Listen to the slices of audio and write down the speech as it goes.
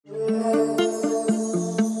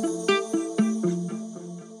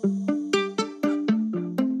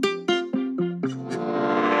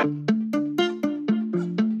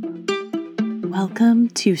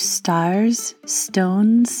to Stars,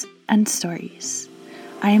 Stones, and Stories.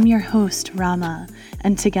 I am your host, Rama,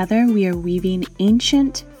 and together we are weaving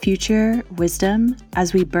ancient future wisdom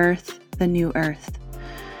as we birth the new earth.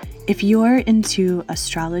 If you're into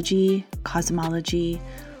astrology, cosmology,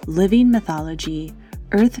 living mythology,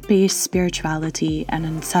 earth-based spirituality, and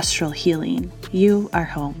ancestral healing, you are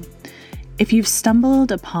home. If you've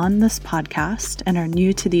stumbled upon this podcast and are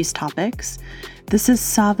new to these topics, this is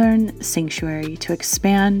Sovereign Sanctuary to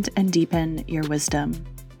expand and deepen your wisdom.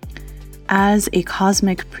 As a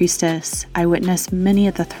cosmic priestess, I witness many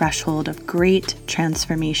at the threshold of great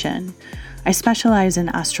transformation. I specialize in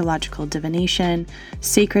astrological divination,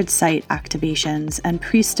 sacred site activations, and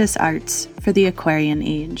priestess arts for the Aquarian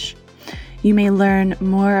age. You may learn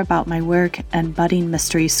more about my work and budding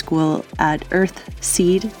mystery school at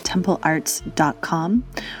earthseedtemplearts.com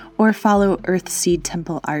or follow Earthseed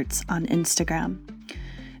Temple Arts on Instagram.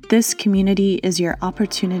 This community is your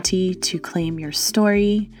opportunity to claim your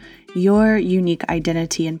story, your unique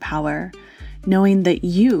identity and power, knowing that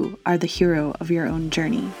you are the hero of your own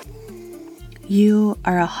journey. You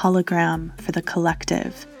are a hologram for the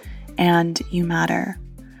collective, and you matter.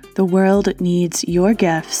 The world needs your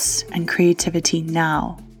gifts and creativity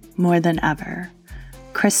now more than ever.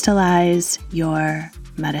 Crystallize your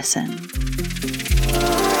medicine.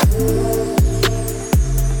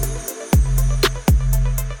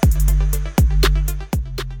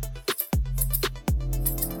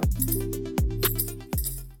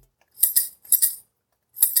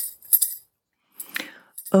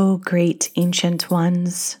 Oh, great ancient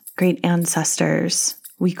ones, great ancestors,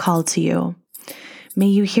 we call to you. May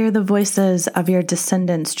you hear the voices of your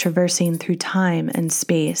descendants traversing through time and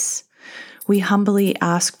space. We humbly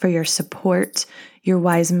ask for your support, your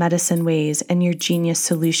wise medicine ways, and your genius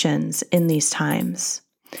solutions in these times.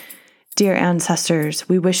 Dear ancestors,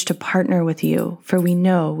 we wish to partner with you, for we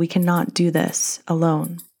know we cannot do this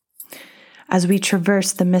alone. As we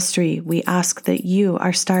traverse the mystery, we ask that you,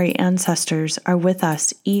 our starry ancestors, are with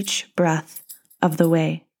us each breath of the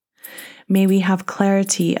way. May we have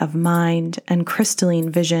clarity of mind and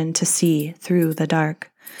crystalline vision to see through the dark.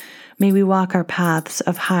 May we walk our paths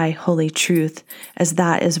of high holy truth, as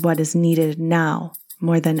that is what is needed now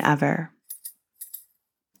more than ever.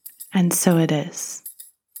 And so it is.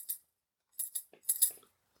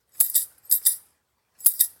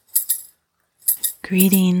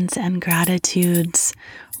 Greetings and gratitudes.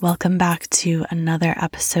 Welcome back to another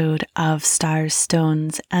episode of Stars,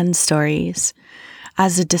 Stones, and Stories.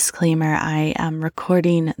 As a disclaimer, I am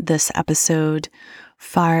recording this episode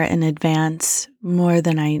far in advance, more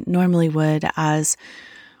than I normally would, as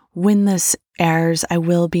when this airs, I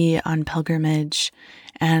will be on pilgrimage,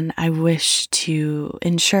 and I wish to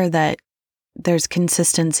ensure that there's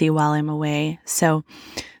consistency while I'm away. So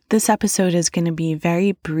this episode is going to be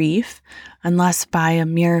very brief, unless by a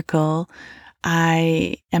miracle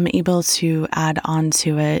I am able to add on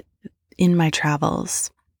to it in my travels.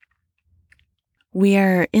 We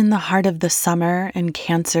are in the heart of the summer and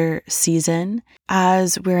Cancer season.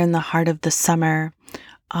 As we're in the heart of the summer,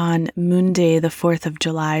 on Moon Day, the 4th of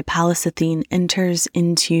July, Pallas Athene enters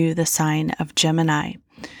into the sign of Gemini.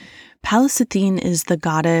 Pallas Athene is the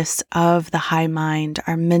goddess of the high mind,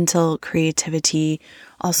 our mental creativity,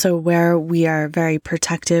 also where we are very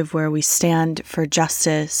protective, where we stand for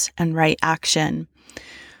justice and right action.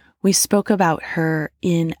 We spoke about her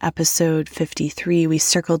in episode 53. We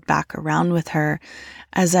circled back around with her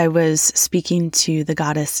as I was speaking to the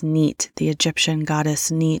goddess Neet, the Egyptian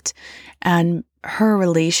goddess Neet, and her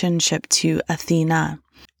relationship to Athena.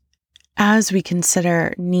 As we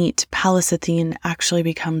consider Neet, Pallas Athene actually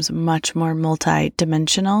becomes much more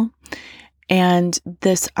multi-dimensional. And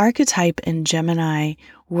this archetype in Gemini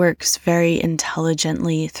works very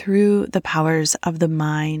intelligently through the powers of the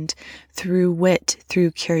mind, through wit,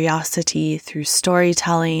 through curiosity, through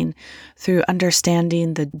storytelling, through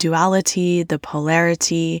understanding the duality, the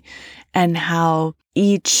polarity, and how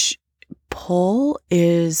each pole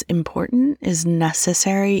is important, is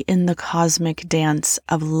necessary in the cosmic dance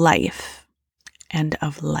of life and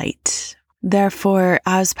of light. Therefore,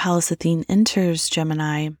 as Pallas Athene enters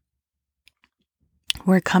Gemini,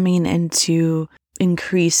 we're coming into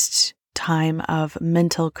increased time of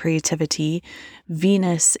mental creativity.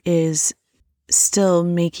 Venus is still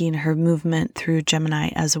making her movement through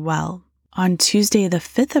Gemini as well. On Tuesday, the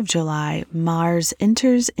 5th of July, Mars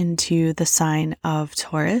enters into the sign of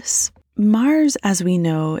Taurus. Mars, as we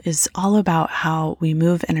know, is all about how we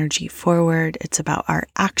move energy forward. It's about our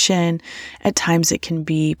action. At times it can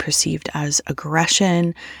be perceived as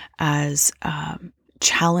aggression, as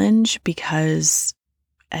challenge, because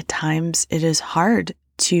at times it is hard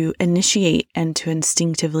to initiate and to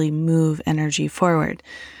instinctively move energy forward.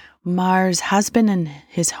 Mars has been in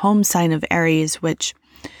his home sign of Aries, which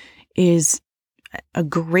is a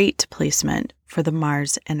great placement for the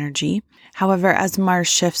Mars energy. However, as Mars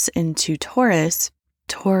shifts into Taurus,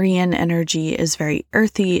 Taurian energy is very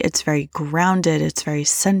earthy, it's very grounded, it's very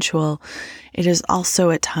sensual. It is also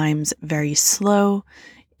at times very slow.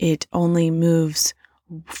 It only moves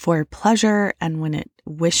for pleasure and when it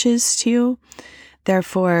wishes to.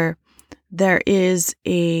 Therefore, there is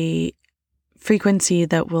a frequency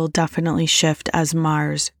that will definitely shift as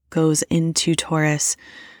Mars goes into Taurus.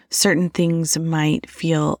 Certain things might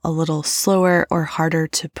feel a little slower or harder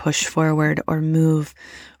to push forward or move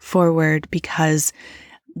forward because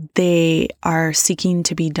they are seeking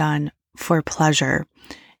to be done for pleasure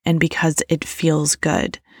and because it feels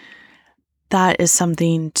good. That is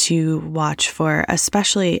something to watch for,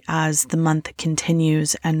 especially as the month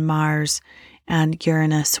continues and Mars and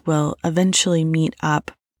Uranus will eventually meet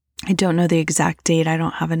up. I don't know the exact date. I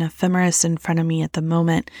don't have an ephemeris in front of me at the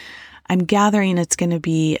moment. I'm gathering it's going to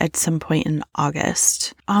be at some point in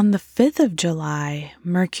August. On the 5th of July,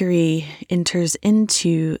 Mercury enters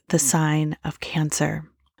into the sign of Cancer.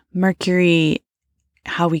 Mercury,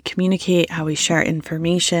 how we communicate, how we share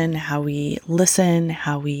information, how we listen,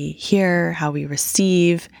 how we hear, how we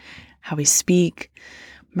receive, how we speak.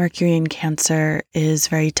 Mercury in Cancer is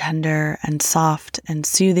very tender and soft and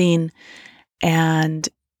soothing and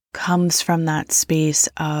comes from that space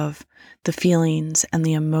of the feelings and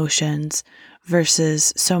the emotions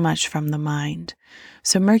versus so much from the mind.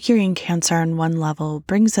 So Mercury in Cancer on one level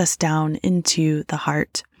brings us down into the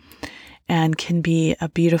heart and can be a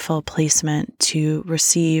beautiful placement to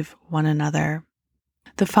receive one another.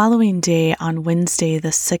 The following day, on Wednesday, the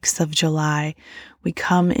 6th of July, we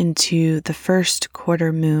come into the first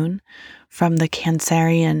quarter moon from the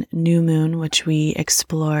Cancerian new moon, which we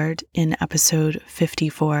explored in episode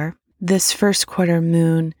 54. This first quarter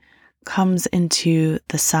moon comes into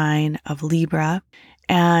the sign of Libra,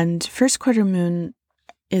 and first quarter moon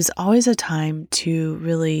is always a time to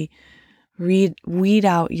really weed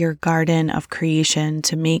out your garden of creation,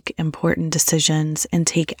 to make important decisions and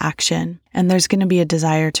take action. And there's going to be a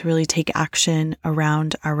desire to really take action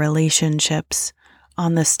around our relationships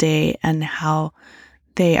on this day and how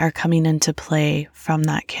they are coming into play from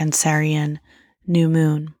that Cancerian new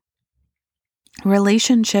moon.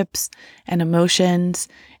 Relationships and emotions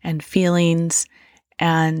and feelings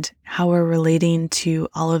and how we're relating to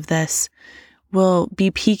all of this will be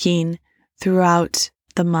peaking throughout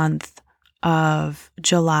the month of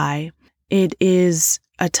July. It is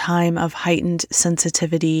a time of heightened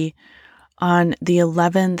sensitivity. On the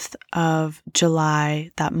 11th of July,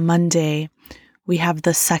 that Monday, we have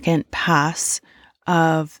the second pass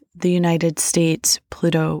of the United States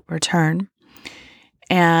Pluto return.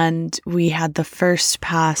 And we had the first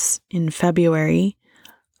pass in February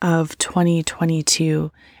of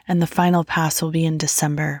 2022, and the final pass will be in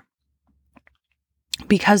December.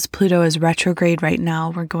 Because Pluto is retrograde right now,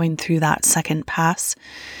 we're going through that second pass,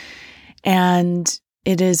 and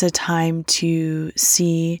it is a time to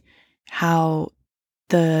see how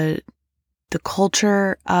the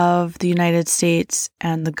culture of the United States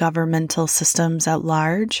and the governmental systems at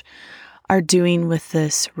large are doing with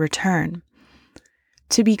this return.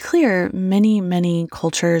 To be clear, many, many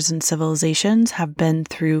cultures and civilizations have been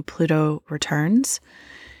through Pluto returns,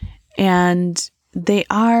 and they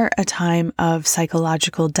are a time of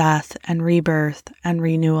psychological death and rebirth and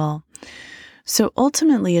renewal. So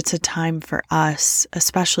ultimately, it's a time for us,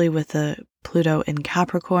 especially with the Pluto in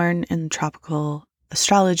Capricorn in tropical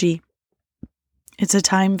astrology. It's a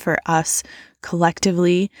time for us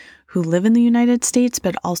collectively who live in the United States,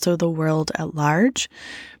 but also the world at large,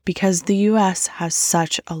 because the US has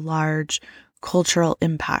such a large cultural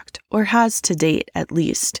impact, or has to date at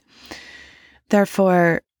least.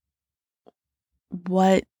 Therefore,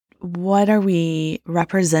 what are we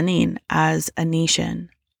representing as a nation,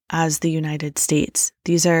 as the United States?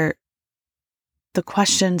 These are the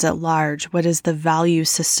questions at large. What is the value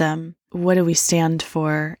system? What do we stand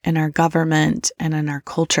for in our government and in our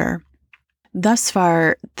culture? Thus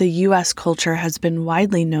far, the US culture has been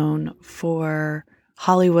widely known for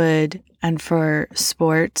Hollywood and for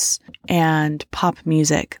sports and pop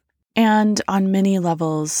music. And on many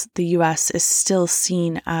levels, the US is still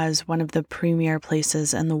seen as one of the premier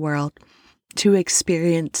places in the world to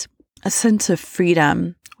experience a sense of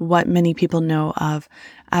freedom, what many people know of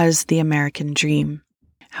as the American dream.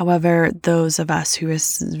 However, those of us who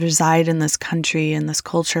reside in this country and this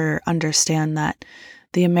culture understand that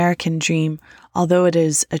the American dream, although it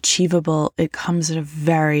is achievable, it comes at a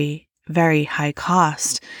very, very high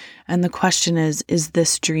cost. And the question is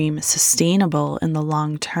this dream sustainable in the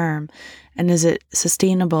long term? And is it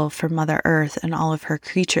sustainable for Mother Earth and all of her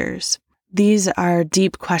creatures? These are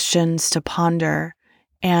deep questions to ponder.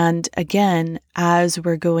 And again, as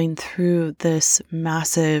we're going through this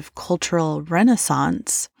massive cultural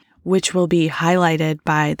renaissance, which will be highlighted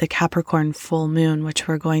by the Capricorn full moon, which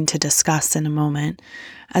we're going to discuss in a moment,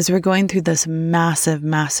 as we're going through this massive,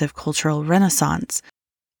 massive cultural renaissance,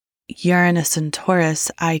 Uranus and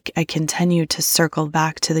Taurus, I continue to circle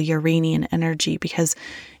back to the Uranian energy, because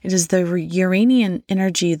it is the Uranian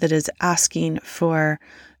energy that is asking for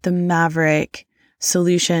the maverick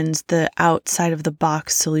solutions, the outside of the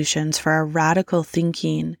box solutions, for our radical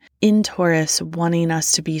thinking in Taurus, wanting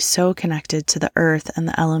us to be so connected to the earth and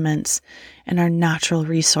the elements and our natural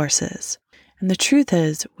resources. And the truth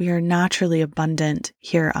is, we are naturally abundant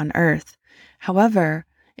here on earth. However,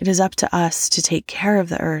 it is up to us to take care of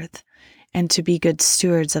the earth and to be good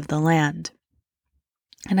stewards of the land.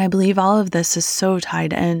 And I believe all of this is so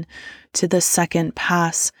tied in to the second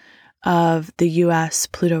pass of the US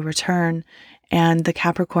Pluto return and the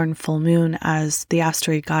Capricorn full moon, as the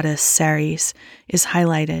asteroid goddess Ceres is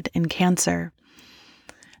highlighted in Cancer.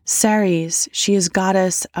 Ceres, she is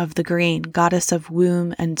goddess of the grain, goddess of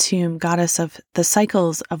womb and tomb, goddess of the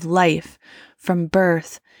cycles of life from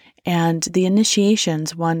birth and the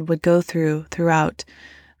initiations one would go throughout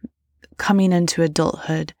coming into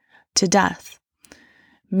adulthood to death.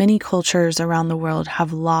 Many cultures around the world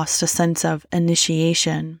have lost a sense of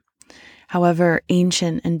initiation. However,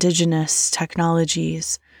 ancient indigenous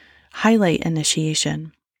technologies highlight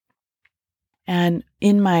initiation. And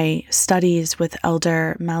in my studies with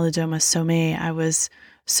Elder Malidoma Somé, I was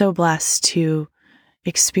so blessed to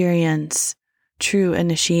experience true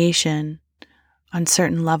initiation on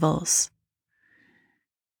certain levels.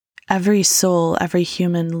 Every soul, every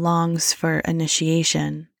human longs for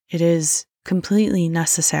initiation. It is completely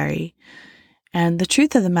necessary. And the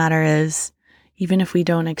truth of the matter is, even if we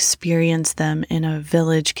don't experience them in a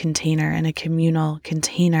village container, in a communal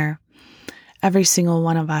container, every single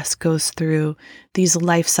one of us goes through these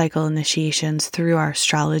life cycle initiations through our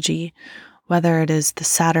astrology, whether it is the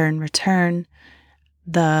Saturn return,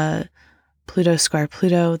 the Pluto square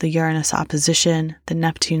Pluto, the Uranus opposition, the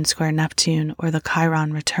Neptune square Neptune, or the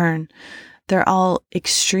Chiron return. They're all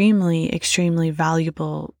extremely, extremely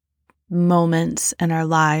valuable moments in our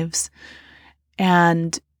lives.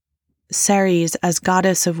 And Ceres, as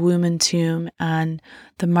goddess of womb and tomb and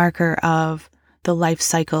the marker of the life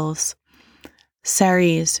cycles,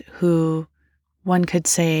 Ceres, who one could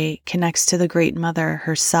say connects to the Great Mother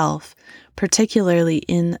herself, particularly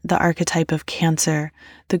in the archetype of Cancer,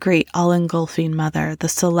 the great all-engulfing mother, the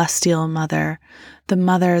celestial mother, the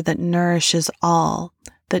mother that nourishes all,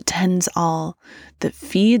 that tends all, that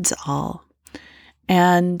feeds all.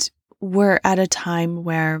 And we're at a time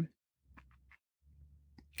where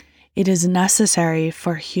it is necessary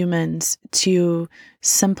for humans to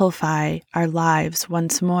simplify our lives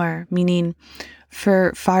once more, meaning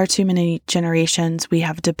for far too many generations, we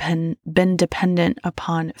have been dependent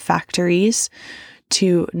upon factories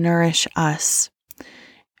to nourish us.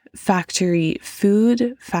 Factory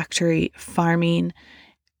food, factory farming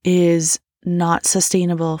is not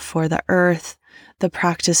sustainable for the earth. The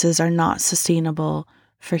practices are not sustainable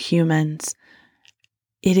for humans.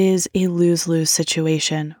 It is a lose-lose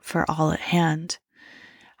situation for all at hand.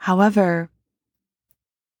 However,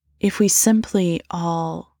 if we simply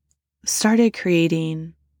all started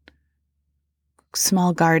creating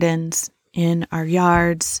small gardens in our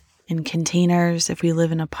yards, in containers, if we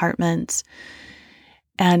live in apartments,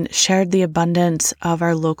 and shared the abundance of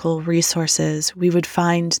our local resources, we would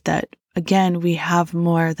find that, again, we have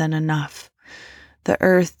more than enough. The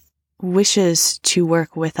earth wishes to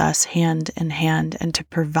work with us hand in hand and to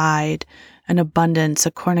provide an abundance,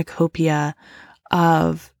 a cornucopia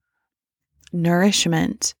of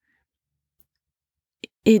nourishment.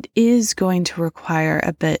 It is going to require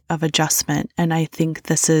a bit of adjustment, and I think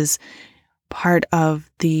this is part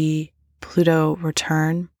of the Pluto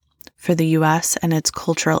return for the US and its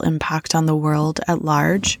cultural impact on the world at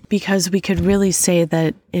large, because we could really say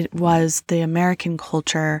that it was the American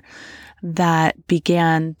culture that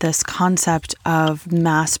began this concept of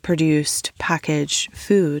mass-produced packaged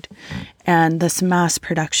food, and this mass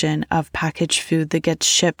production of packaged food that gets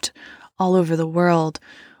shipped all over the world.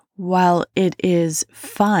 While it is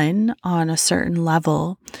fun on a certain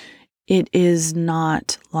level, it is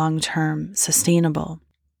not long-term sustainable.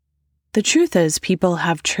 The truth is, people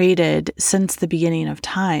have traded since the beginning of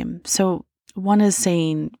time. So one is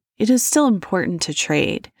saying it is still important to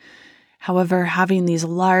trade. However, having these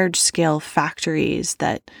large-scale factories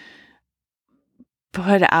that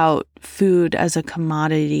put out food as a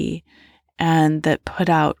commodity and that put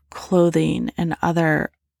out clothing and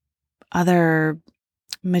other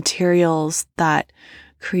materials that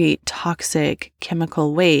create toxic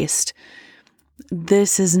chemical waste.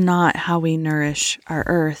 This is not how we nourish our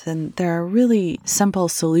earth. And there are really simple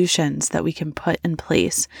solutions that we can put in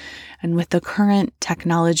place. And with the current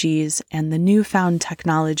technologies and the newfound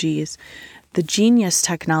technologies, the genius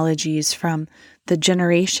technologies from the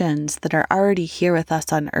generations that are already here with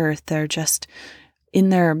us on earth, they're just in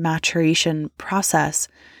their maturation process.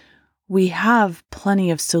 We have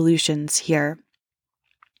plenty of solutions here.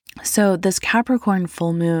 So this Capricorn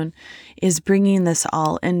full moon is bringing this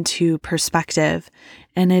all into perspective,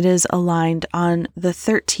 and it is aligned on the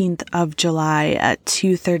 13th of July at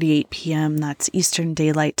 2:38 p.m. That's Eastern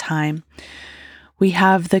Daylight Time. We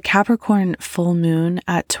have the Capricorn full moon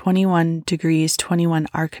at 21 degrees, 21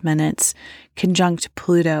 arc minutes, conjunct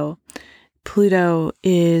Pluto. Pluto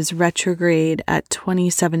is retrograde at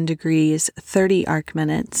 27 degrees, 30 arc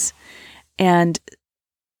minutes, and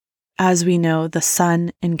as we know, the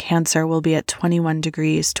sun in Cancer will be at 21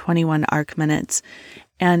 degrees, 21 arc minutes,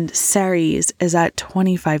 and Ceres is at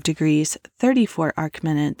 25 degrees, 34 arc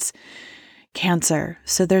minutes, Cancer.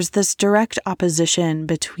 So there's this direct opposition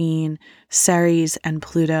between Ceres and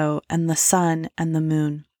Pluto and the sun and the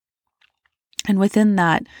moon. And within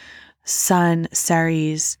that sun,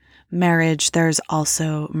 Ceres marriage, there's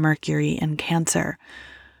also Mercury and Cancer.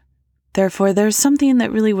 Therefore, there's something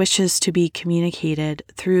that really wishes to be communicated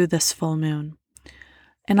through this full moon.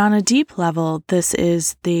 And on a deep level, this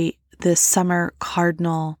is the summer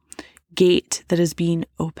cardinal gate that is being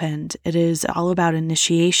opened. It is all about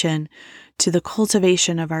initiation to the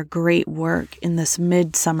cultivation of our great work in this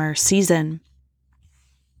midsummer season.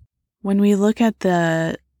 When we look at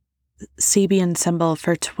the Sabian symbol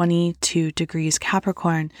for 22 degrees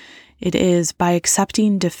Capricorn, it is, by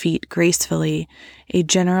accepting defeat gracefully, a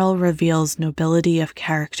general reveals nobility of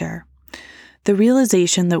character. The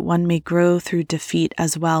realization that one may grow through defeat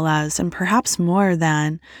as well as, and perhaps more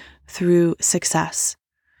than, through success.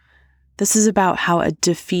 This is about how a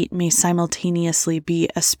defeat may simultaneously be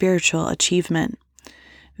a spiritual achievement.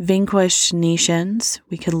 Vanquished nations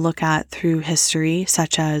we could look at through history,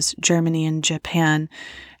 such as Germany and Japan,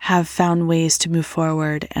 have found ways to move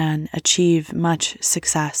forward and achieve much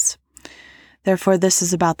success. Therefore, this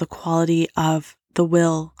is about the quality of the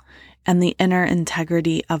will and the inner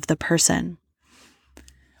integrity of the person.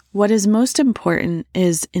 What is most important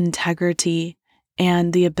is integrity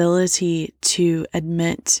and the ability to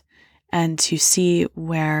admit and to see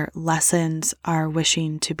where lessons are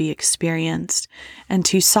wishing to be experienced and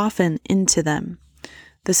to soften into them.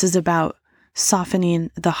 This is about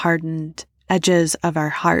softening the hardened edges of our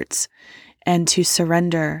hearts and to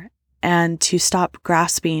surrender and to stop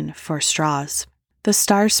grasping for straws. The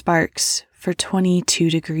star sparks for 22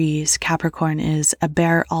 degrees Capricorn is a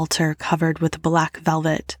bare altar covered with black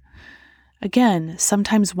velvet. Again,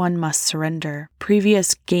 sometimes one must surrender.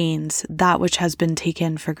 Previous gains, that which has been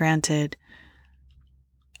taken for granted,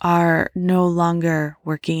 are no longer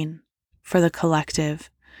working for the collective.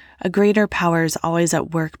 A greater power is always at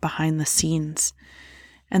work behind the scenes.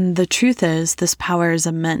 And the truth is, this power is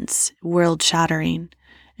immense, world-shattering.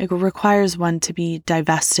 It requires one to be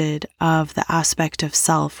divested of the aspect of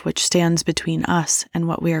self which stands between us and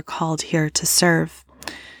what we are called here to serve.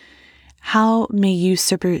 How may you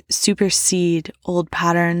supersede old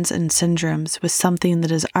patterns and syndromes with something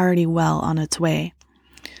that is already well on its way?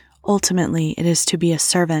 Ultimately, it is to be a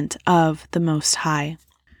servant of the Most High.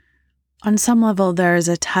 On some level, there is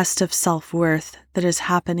a test of self-worth that is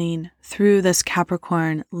happening through this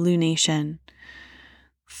Capricorn lunation.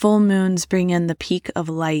 Full moons bring in the peak of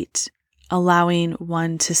light, allowing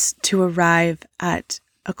one to arrive at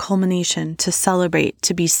a culmination, to celebrate,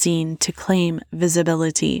 to be seen, to claim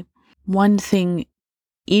visibility. One thing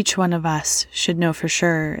each one of us should know for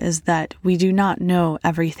sure is that we do not know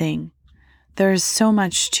everything. There is so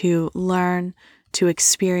much to learn, to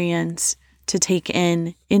experience, to take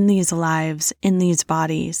in these lives, in these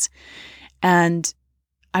bodies. And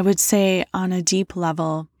I would say on a deep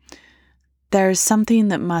level, there's something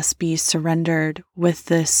that must be surrendered with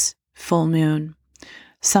this full moon.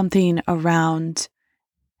 Something around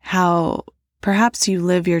how perhaps you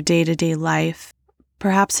live your day-to-day life.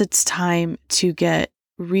 Perhaps it's time to get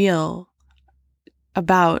real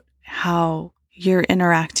about how you're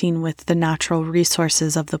interacting with the natural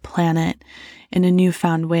resources of the planet in a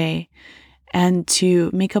newfound way, and to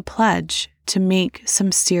make a pledge to make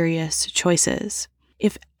some serious choices.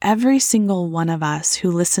 If every single one of us who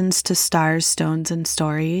listens to Stars, Stones, and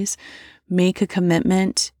Stories make a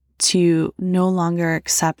commitment to no longer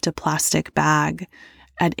accept a plastic bag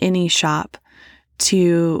at any shop,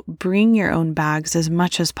 to bring your own bags as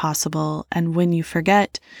much as possible. And when you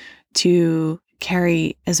forget, to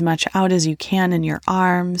carry as much out as you can in your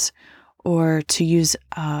arms, or to use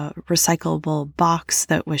a recyclable box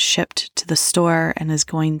that was shipped to the store and is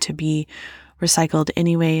going to be recycled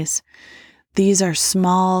anyways. These are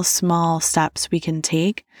small, small steps we can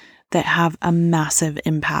take that have a massive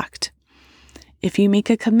impact. If you make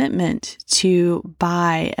a commitment to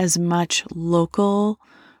buy as much local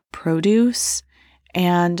produce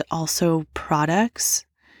and also products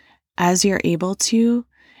as you're able to,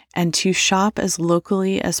 and to shop as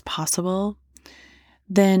locally as possible,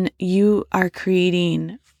 then you are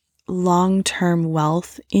creating long-term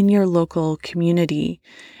wealth in your local community.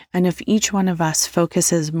 And if each one of us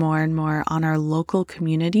focuses more and more on our local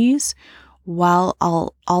communities, while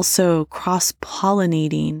also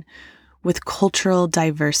cross-pollinating with cultural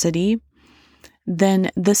diversity,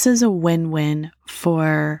 then this is a win-win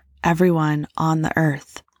for everyone on the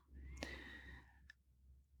earth.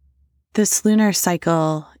 This lunar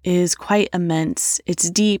cycle is quite immense. It's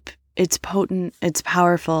deep, it's potent, it's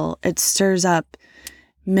powerful. It stirs up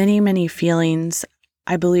many, many feelings,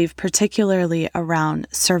 I believe, particularly around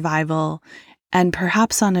survival, and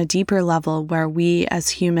perhaps on a deeper level where we as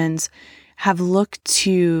humans have looked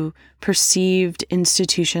to perceived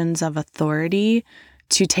institutions of authority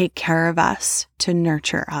to take care of us, to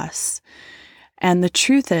nurture us. And the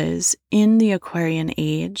truth is, in the Aquarian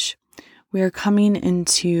age, we are coming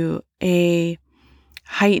into a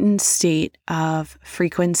heightened state of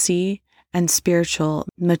frequency and spiritual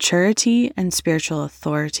maturity and spiritual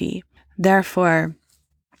authority. Therefore,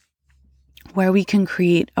 where we can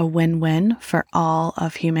create a win-win for all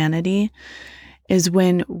of humanity is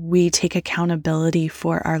when we take accountability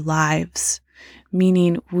for our lives,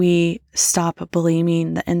 meaning we stop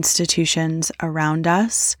blaming the institutions around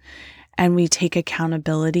us, and we take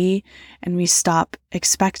accountability, and we stop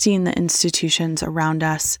expecting the institutions around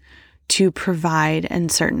us to provide in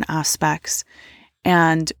certain aspects.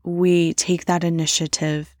 And we take that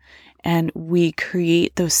initiative and we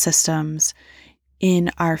create those systems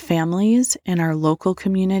in our families, in our local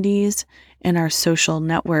communities, in our social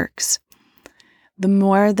networks. The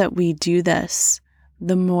more that we do this,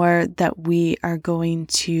 the more that we are going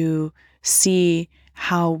to see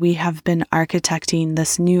how we have been architecting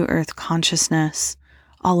this new earth consciousness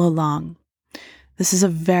all along. This is a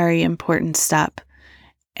very important step.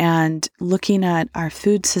 And looking at our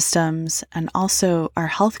food systems and also our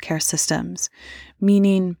healthcare systems,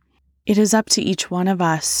 meaning it is up to each one of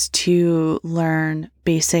us to learn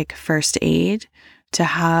basic first aid, to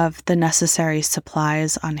have the necessary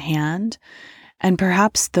supplies on hand, and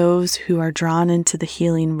perhaps those who are drawn into the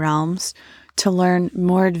healing realms to learn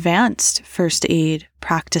more advanced first aid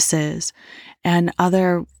practices and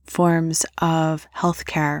other forms of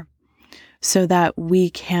healthcare so that we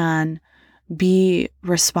can be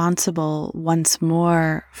responsible once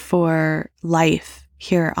more for life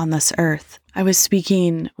here on this earth. I was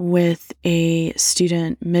speaking with a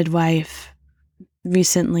student midwife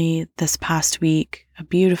recently this past week, a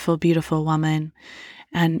beautiful, beautiful woman.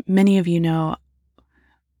 And many of you know,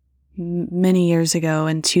 many years ago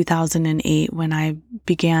in 2008, when I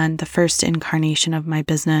began the first incarnation of my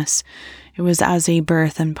business, it was as a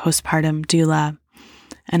birth and postpartum doula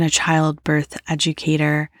and a childbirth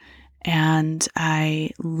educator. And I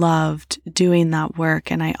loved doing that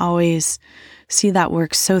work. And I always see that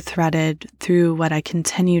work so threaded through what I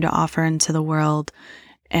continue to offer into the world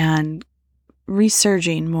and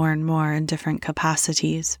resurging more and more in different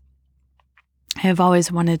capacities. I have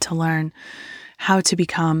always wanted to learn how to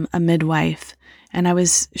become a midwife. And I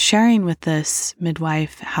was sharing with this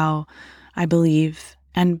midwife how I believe,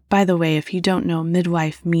 and by the way, if you don't know,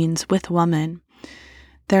 midwife means with woman.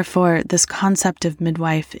 Therefore, this concept of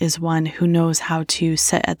midwife is one who knows how to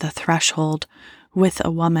sit at the threshold with a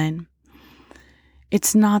woman.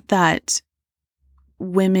 It's not that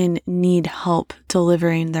women need help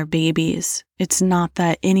delivering their babies. It's not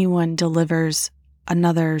that anyone delivers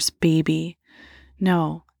another's baby.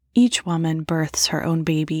 No, each woman births her own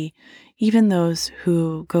baby, even those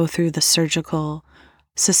who go through the surgical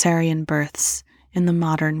cesarean births in the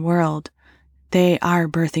modern world. They are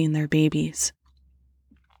birthing their babies.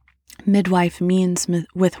 Midwife means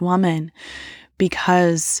with woman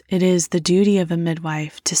because it is the duty of a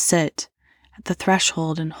midwife to sit at the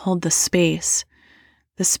threshold and hold the space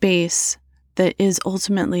that is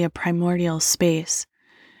ultimately a primordial space.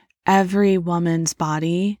 Every woman's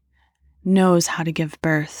body knows how to give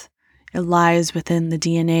birth. It lies within the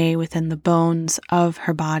DNA, within the bones of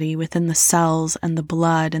her body, within the cells and the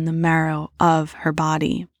blood and the marrow of her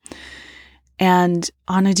body. And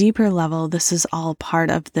on a deeper level, this is all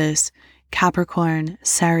part of this Capricorn,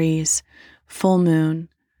 Ceres, full moon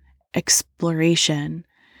exploration,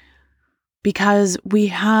 because we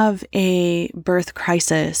have a birth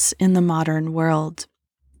crisis in the modern world.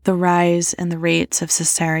 The rise and the rates of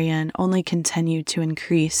cesarean only continue to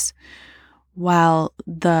increase, while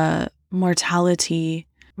the mortality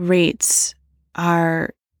rates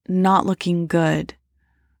are not looking good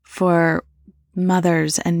for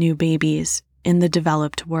mothers and new babies in the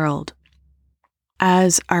developed world.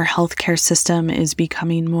 As our healthcare system is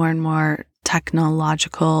becoming more and more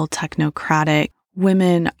technological, technocratic,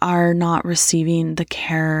 women are not receiving the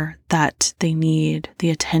care that they need, the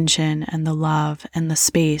attention and the love and the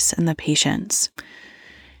space and the patience.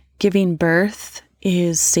 Giving birth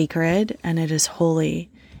is sacred and it is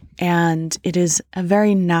holy, and it is a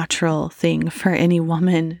very natural thing for any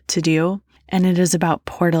woman to do. And it is about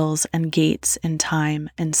portals and gates in time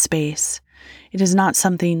and space. It is not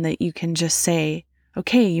something that you can just say,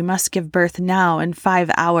 okay, you must give birth now in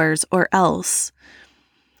 5 hours or else.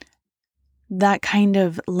 That kind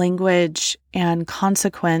of language and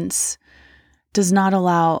consequence does not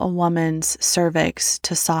allow a woman's cervix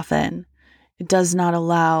to soften. It does not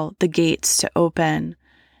allow the gates to open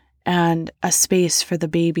and a space for the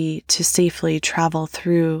baby to safely travel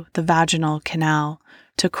through the vaginal canal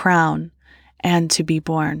to crown and to be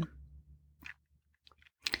born.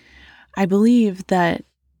 I believe that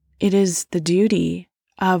it is the duty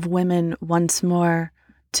of women once more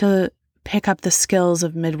to pick up the skills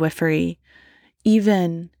of midwifery,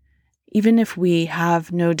 even if we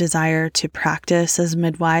have no desire to practice as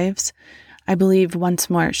midwives. I believe once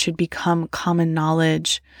more it should become common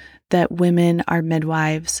knowledge that women are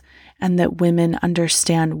midwives and that women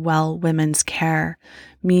understand well women's care,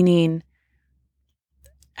 meaning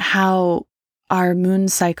how our moon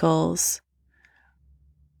cycles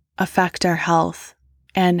affect our health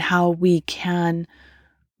and how we can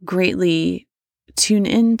greatly tune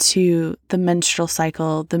into the menstrual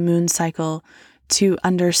cycle, the moon cycle, to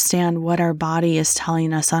understand what our body is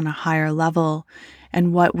telling us on a higher level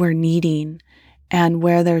and what we're needing and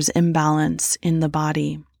where there's imbalance in the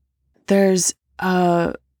body. There's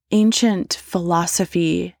a ancient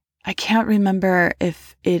philosophy, I can't remember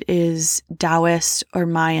if it is Taoist or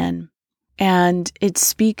Mayan, and it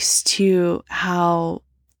speaks to how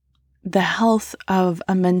the health of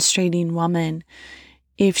a menstruating woman,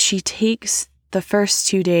 if she takes the first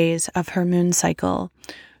 2 days of her moon cycle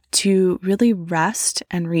to really rest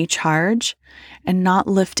and recharge and not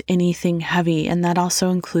lift anything heavy, and that also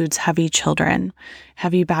includes heavy children,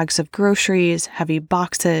 heavy bags of groceries, heavy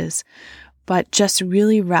boxes, but just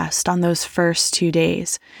really rest on those first 2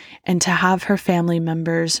 days, and to have her family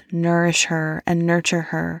members nourish her and nurture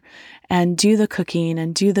her and do the cooking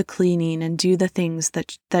and do the cleaning and do the things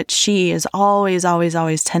that she is always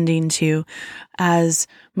tending to as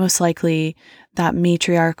most likely that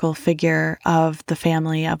matriarchal figure of the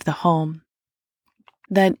family, of the home.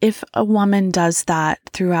 That if a woman does that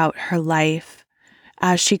throughout her life,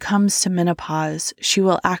 as she comes to menopause, she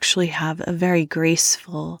will actually have a very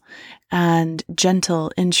graceful and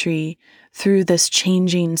gentle entry through this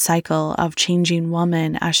changing cycle of changing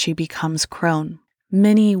woman as she becomes crone.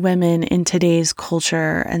 Many women in today's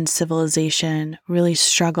culture and civilization really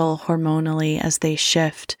struggle hormonally as they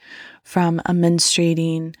shift from a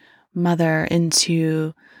menstruating mother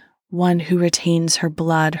into one who retains her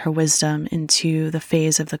blood, her wisdom, into the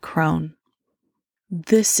phase of the crone.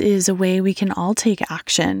 This is a way we can all take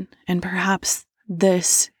action, and perhaps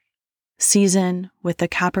this season with the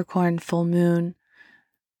Capricorn full moon,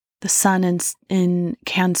 the sun in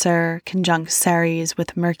Cancer conjunct Ceres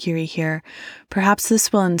with Mercury here, perhaps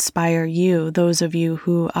this will inspire you, those of you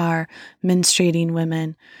who are menstruating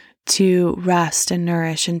women, to rest and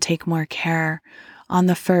nourish and take more care on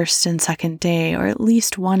the first and second day, or at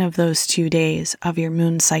least one of those 2 days of your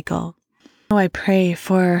moon cycle. I pray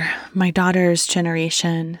for my daughter's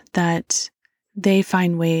generation that they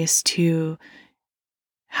find ways to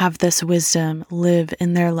have this wisdom live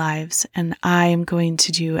in their lives, and I am going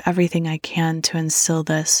to do everything I can to instill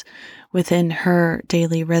this within her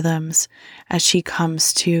daily rhythms as she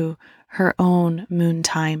comes to her own moon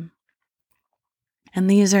time. And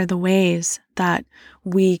these are the ways that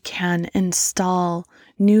we can install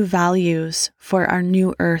new values for our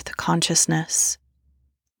new earth consciousness.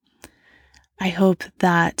 I hope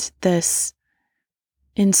that this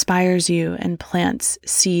inspires you and plants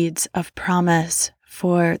seeds of promise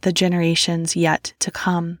for the generations yet to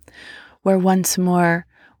come, where once more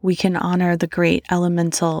we can honor the great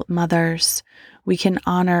elemental mothers, we can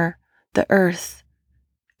honor the earth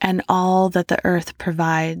and all that the earth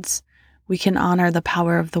provides, We can honor the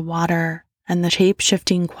power of the water and the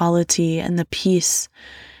shape-shifting quality and the peace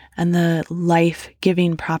and the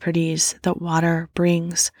life-giving properties that water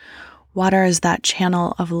brings. Water is that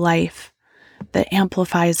channel of life that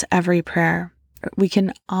amplifies every prayer. We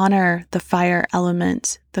can honor the fire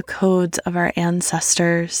element, the codes of our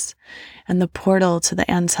ancestors, and the portal to the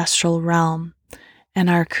ancestral realm, and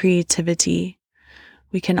our creativity.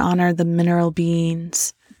 We can honor the mineral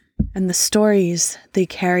beings and the stories they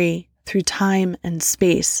carry through time and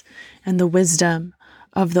space and the wisdom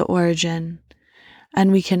of the origin.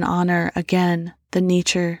 And we can honor, again, the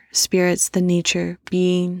nature spirits, the nature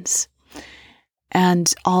beings,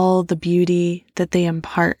 and all the beauty that they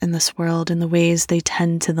impart in this world in the ways they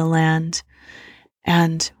tend to the land.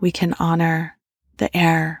 And we can honor the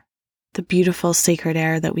air, the beautiful sacred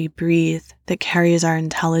air that we breathe that carries our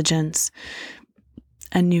intelligence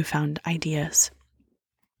and newfound ideas.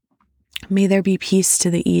 May there be peace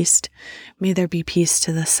to the east. May there be peace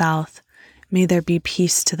to the south. May there be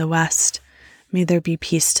peace to the west. May there be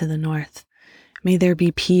peace to the north. May there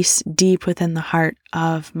be peace deep within the heart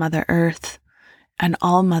of Mother Earth and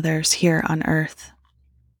all mothers here on earth.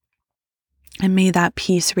 And may that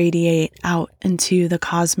peace radiate out into the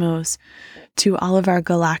cosmos, to all of our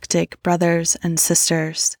galactic brothers and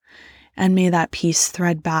sisters. And may that peace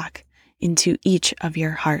thread back into each of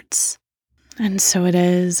your hearts. And so it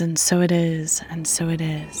is, and so it is, and so it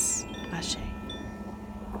is. Ashe.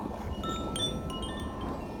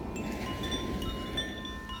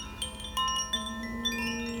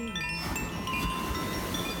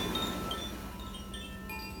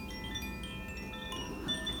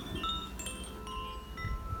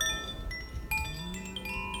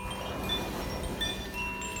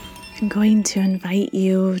 I'm going to invite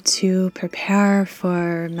you to prepare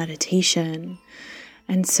for meditation.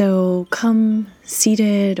 And so come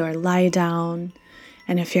seated or lie down.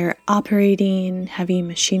 And if you're operating heavy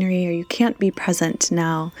machinery or you can't be present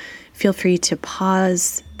now, feel free to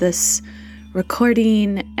pause this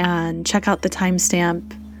recording and check out the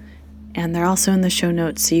timestamp. And they're also in the show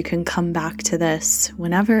notes so you can come back to this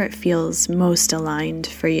whenever it feels most aligned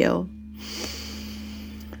for you.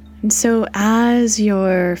 And so as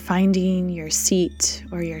you're finding your seat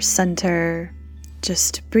or your center,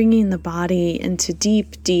 just bringing the body into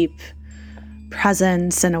deep, deep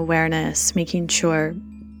presence and awareness, making sure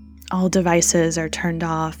all devices are turned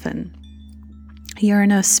off and you're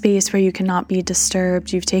in a space where you cannot be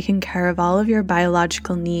disturbed. You've taken care of all of your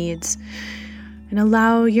biological needs, and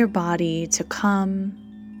allow your body to come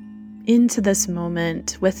into this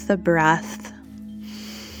moment with the breath.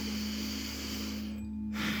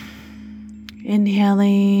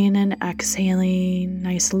 Inhaling and exhaling,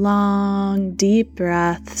 nice long, deep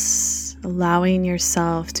breaths, allowing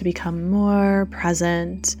yourself to become more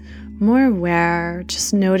present, more aware,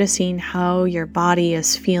 just noticing how your body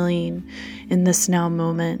is feeling in this now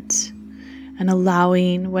moment, and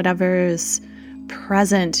allowing whatever is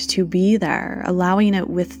present to be there, allowing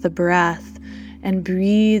it with the breath, and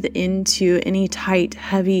breathe into any tight,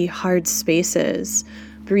 heavy, hard spaces.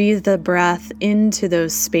 Breathe the breath into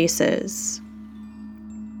those spaces.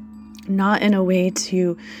 Not in a way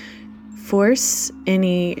to force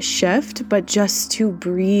any shift, but just to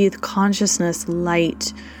breathe consciousness,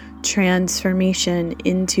 light, transformation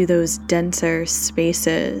into those denser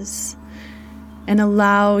spaces. And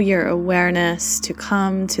allow your awareness to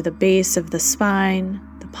come to the base of the spine,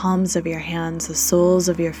 the palms of your hands, the soles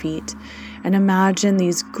of your feet, and imagine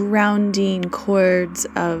these grounding cords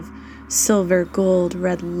of silver, gold,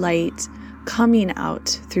 red light coming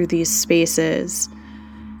out through these spaces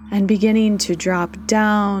and beginning to drop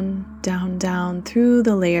down, down, down through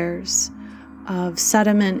the layers of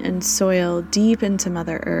sediment and soil deep into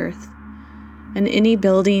Mother Earth. And any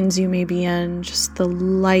buildings you may be in, just the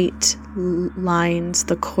light lines,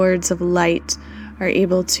 the cords of light are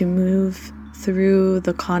able to move through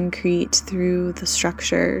the concrete, through the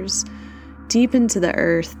structures, deep into the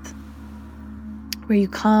earth, where you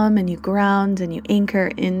come and you ground and you anchor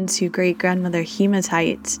into great-grandmother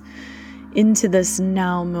hematite, into this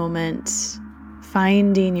now moment,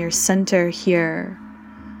 finding your center here,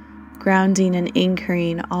 grounding and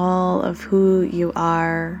anchoring all of who you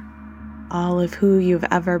are, all of who you've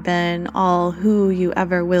ever been, all who you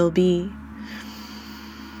ever will be.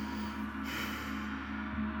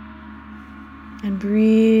 And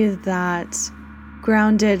breathe that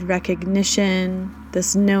grounded recognition,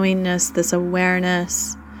 this knowingness, this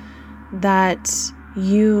awareness that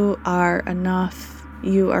you are enough,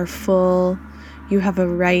 you are full, you have a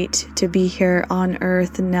right to be here on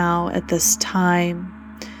earth now at this time,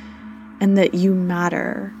 and that you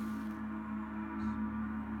matter.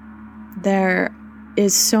 There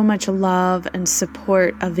is so much love and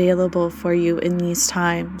support available for you in these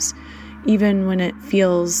times, even when it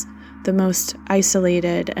feels the most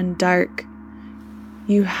isolated and dark.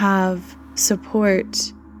 You have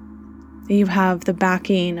support. You have the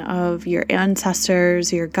backing of your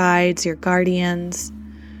ancestors, your guides, your guardians,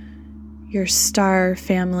 your star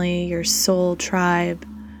family, your soul tribe.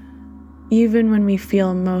 Even when we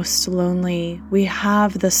feel most lonely, we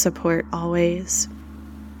have the support always.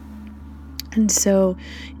 And so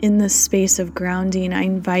in this space of grounding, I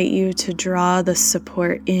invite you to draw the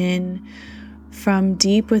support in from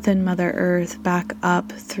deep within Mother Earth, back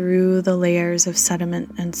up through the layers of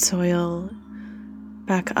sediment and soil,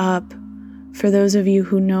 back up. For those of you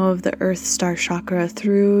who know of the Earth Star Chakra,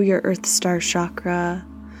 through your Earth Star Chakra,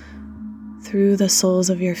 through the soles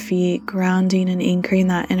of your feet, grounding and anchoring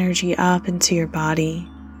that energy up into your body.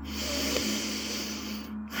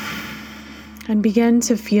 And begin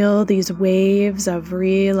to feel these waves of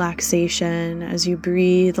relaxation as you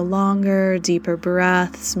breathe longer, deeper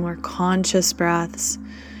breaths, more conscious breaths.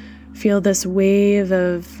 Feel this wave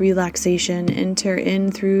of relaxation enter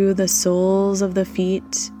in through the soles of the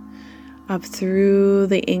feet, up through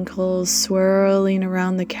the ankles, swirling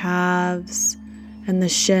around the calves and the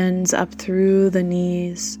shins, up through the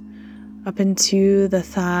knees, up into the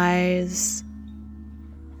thighs,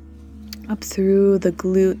 up through the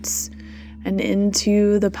glutes, and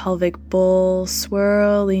into the pelvic bowl,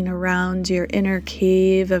 swirling around your inner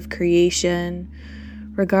cave of creation.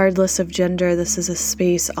 Regardless of gender, this is a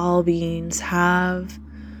space all beings have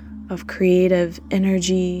of creative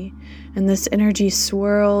energy, and this energy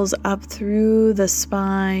swirls up through the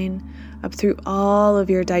spine, up through all of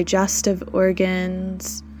your digestive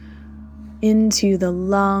organs, into the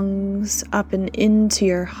lungs, up and into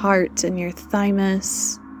your heart and your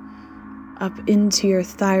thymus, up into your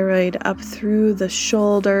thyroid, up through the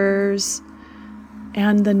shoulders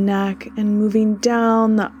and the neck, and moving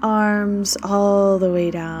down the arms all the way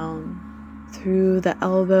down through the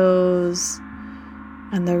elbows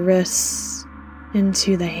and the wrists,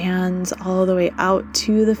 into the hands, all the way out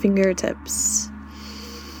to the fingertips.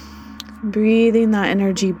 Breathing that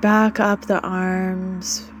energy back up the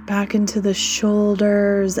arms, back into the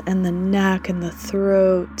shoulders and the neck and the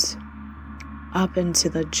throat, up into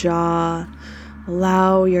the jaw.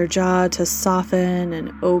 Allow your jaw to soften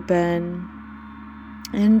and open,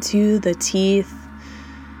 into the teeth.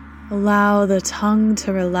 Allow the tongue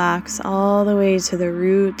to relax all the way to the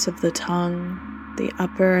roots of the tongue, the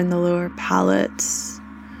upper and the lower palates.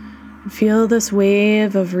 Feel this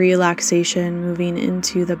wave of relaxation moving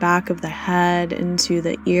into the back of the head, into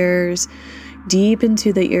the ears, deep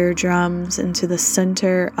into the eardrums, into the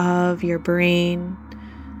center of your brain,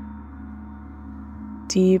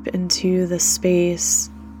 deep into the space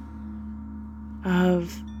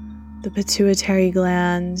of the pituitary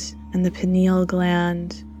gland and the pineal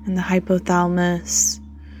gland and the hypothalamus.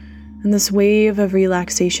 And this wave of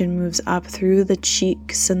relaxation moves up through the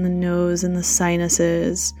cheeks and the nose and the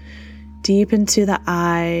sinuses, deep into the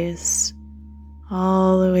eyes,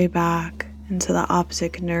 all the way back into the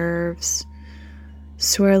optic nerves,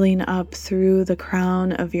 swirling up through the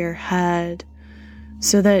crown of your head,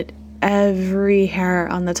 so that every hair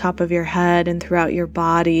on the top of your head and throughout your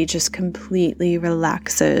body just completely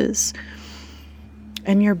relaxes.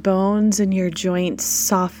 And your bones and your joints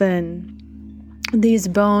soften. These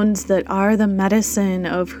bones that are the medicine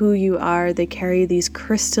of who you are, they carry these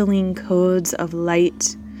crystalline codes of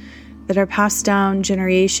light that are passed down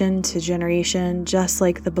generation to generation, just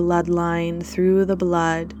like the bloodline through the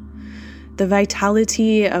blood. The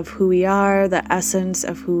vitality of who we are, the essence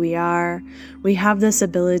of who we are, we have this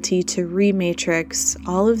ability to rematrix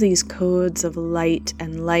all of these codes of light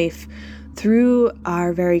and life through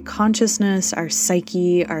our very consciousness, our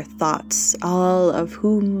psyche, our thoughts, all of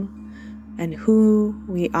whom and who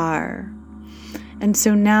we are. And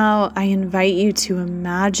so now I invite you to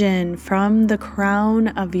imagine from the crown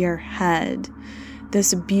of your head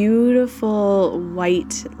this beautiful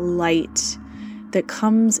white light that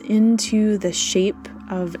comes into the shape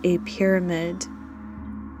of a pyramid.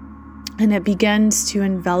 And it begins to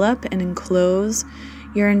envelop and enclose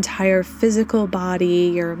your entire physical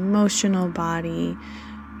body, your emotional body,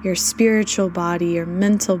 your spiritual body, your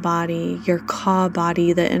mental body, your Ka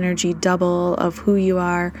body, the energy double of who you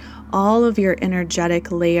are. All of your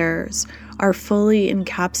energetic layers are fully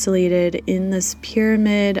encapsulated in this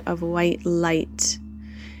pyramid of white light.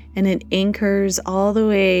 And it anchors all the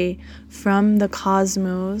way from the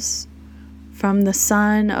cosmos, from the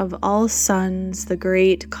sun of all suns, the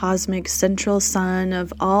great cosmic central sun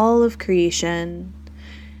of all of creation.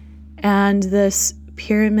 And this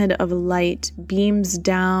pyramid of light beams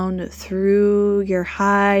down through your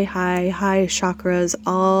high chakras,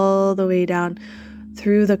 all the way down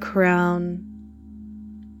through the crown,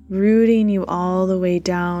 rooting you all the way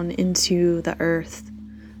down into the earth.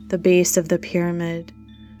 The base of the pyramid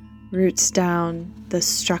roots down the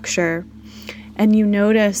structure. And you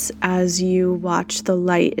notice as you watch the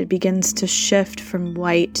light, it begins to shift from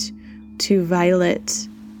white to violet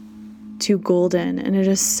to golden, and it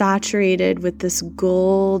is saturated with this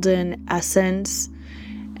golden essence.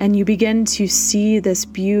 And you begin to see this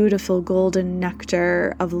beautiful golden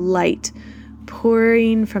nectar of light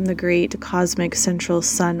pouring from the great cosmic central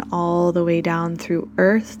sun all the way down through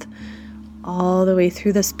earth, all the way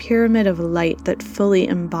through this pyramid of light that fully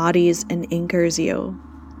embodies and anchors you.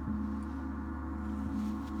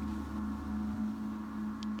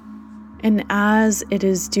 And as it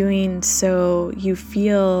is doing so, you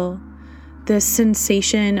feel this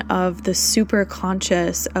sensation of the super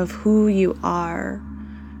conscious of who you are.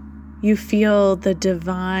 You feel the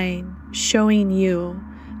divine showing you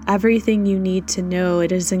everything you need to know.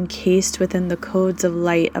 It is encased within the codes of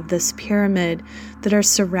light of this pyramid that are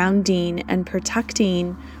surrounding and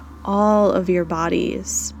protecting all of your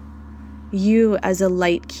bodies. You, as a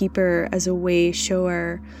light keeper, as a way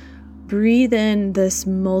shower, breathe in this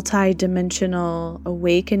multi-dimensional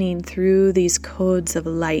awakening through these codes of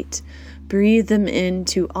light. Breathe them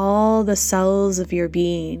into all the cells of your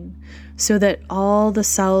being, so that all the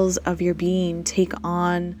cells of your being take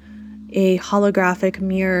on a holographic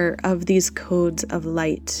mirror of these codes of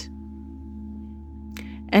light.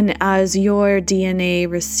 And as your DNA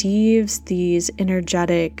receives these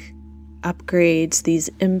energetic upgrades, these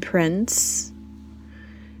imprints,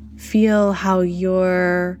 feel how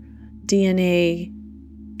your DNA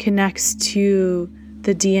connects to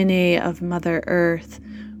the DNA of Mother Earth,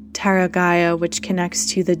 Terra Gaia, which connects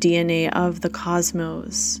to the DNA of the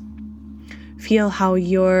cosmos. Feel how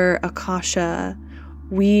your Akasha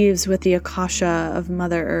weaves with the Akasha of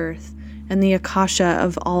Mother Earth and the Akasha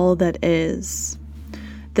of all that is.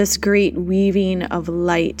 This great weaving of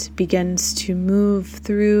light begins to move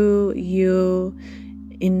through you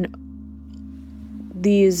in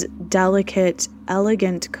these delicate,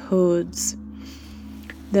 elegant codes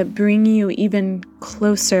that bring you even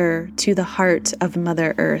closer to the heart of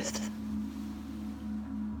Mother Earth.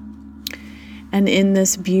 And in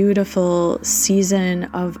this beautiful season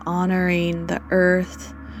of honoring the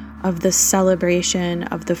earth, of the celebration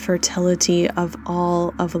of the fertility of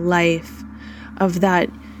all of life, of that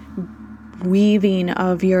weaving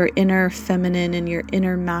of your inner feminine and your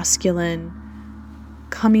inner masculine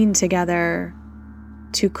coming together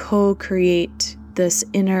to co-create this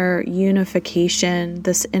inner unification,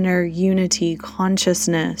 this inner unity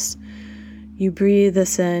consciousness, you breathe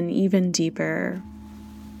this in even deeper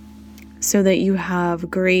so that you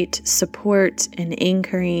have great support and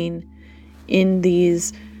anchoring in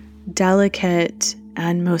these delicate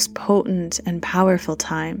and most potent and powerful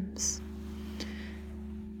times.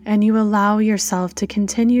 And you allow yourself to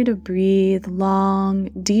continue to breathe long,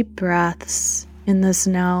 deep breaths in this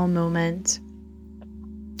now moment.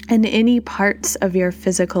 And any parts of your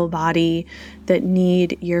physical body that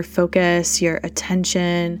need your focus, your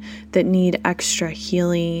attention, that need extra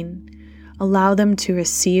healing, allow them to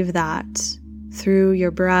receive that through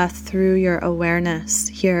your breath, through your awareness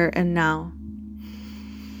here and now.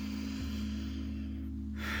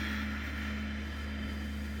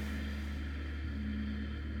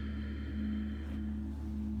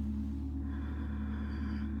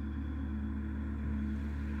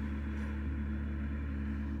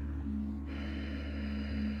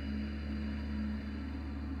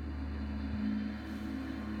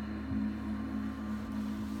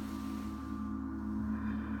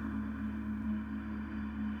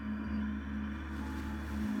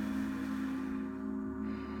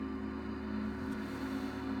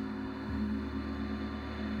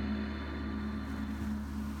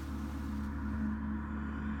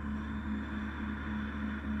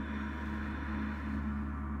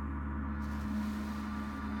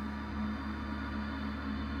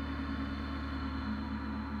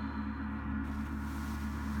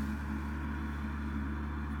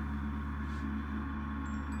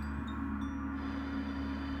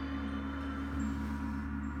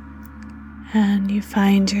 And you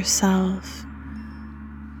find yourself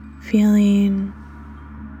feeling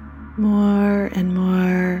more and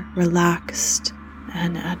more relaxed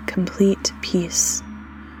and at complete peace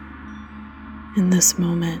in this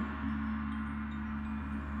moment.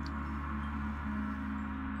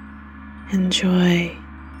 Enjoy,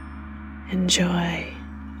 enjoy,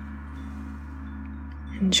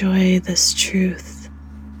 enjoy this truth.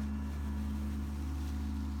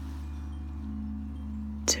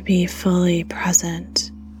 to be fully present,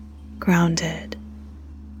 grounded,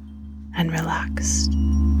 and relaxed.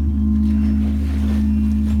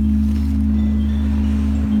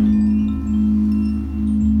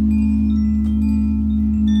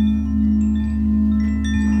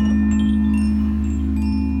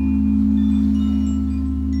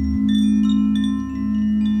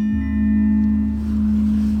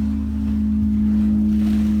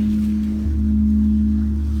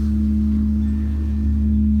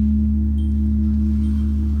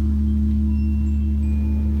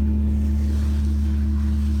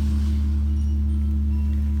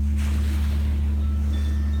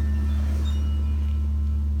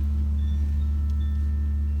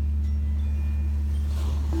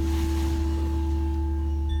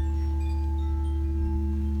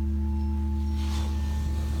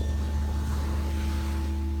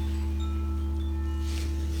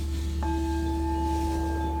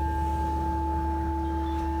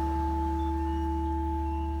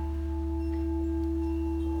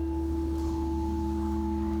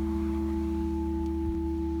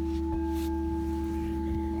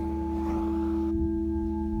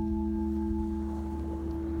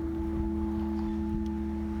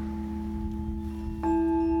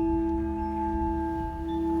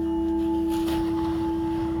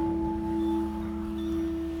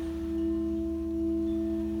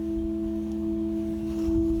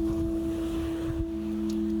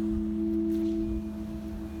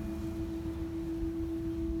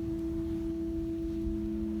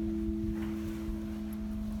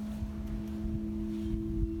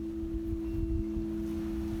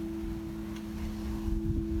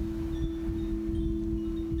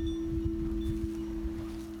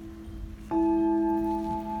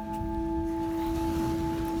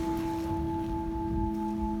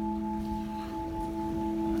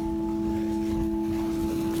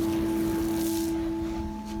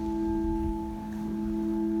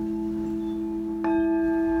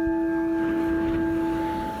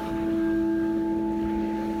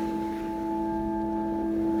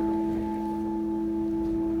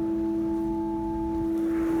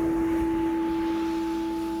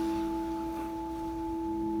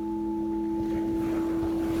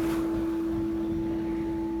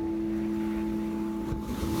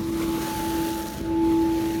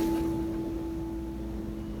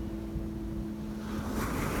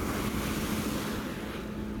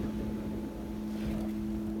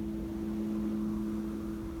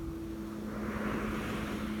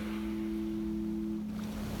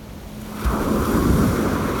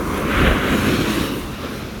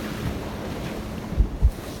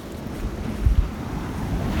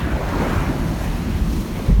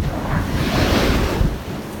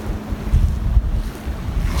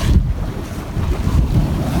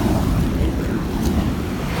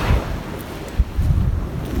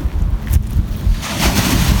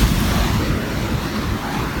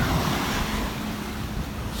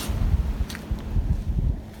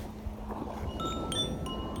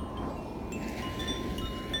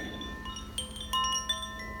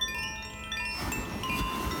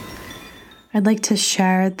 I'd like to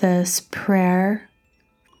share this prayer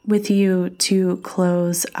with you to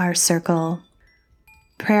close our circle.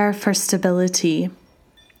 Prayer for stability.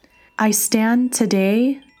 I stand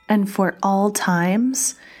today and for all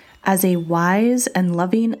times as a wise and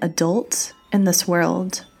loving adult in this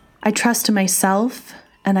world. I trust in myself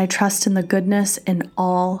and I trust in the goodness in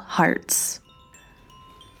all hearts.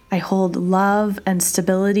 I hold love and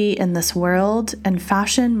stability in this world and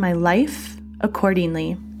fashion my life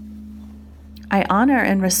accordingly. I honor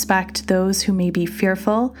and respect those who may be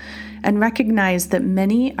fearful and recognize that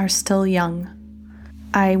many are still young.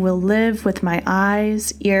 I will live with my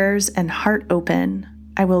eyes, ears, and heart open.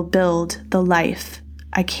 I will build the life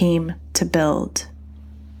I came to build.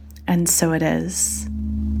 And so it is.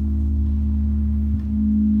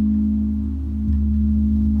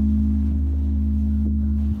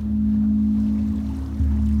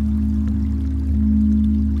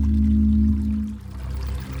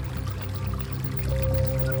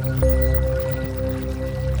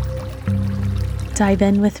 Dive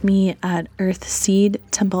in with me at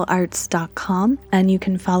earthseedtemplearts.com, and you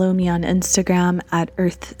can follow me on Instagram at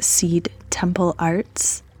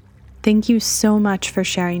earthseedtemplearts. Thank you so much for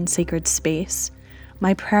sharing sacred space.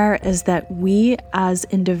 My prayer is that we as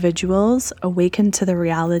individuals awaken to the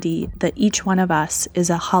reality that each one of us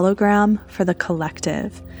is a hologram for the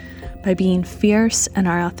collective. By being fierce in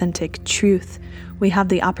our authentic truth, we have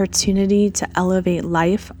the opportunity to elevate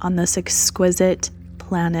life on this exquisite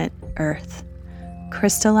planet Earth.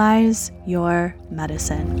 Crystallize your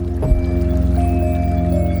medicine.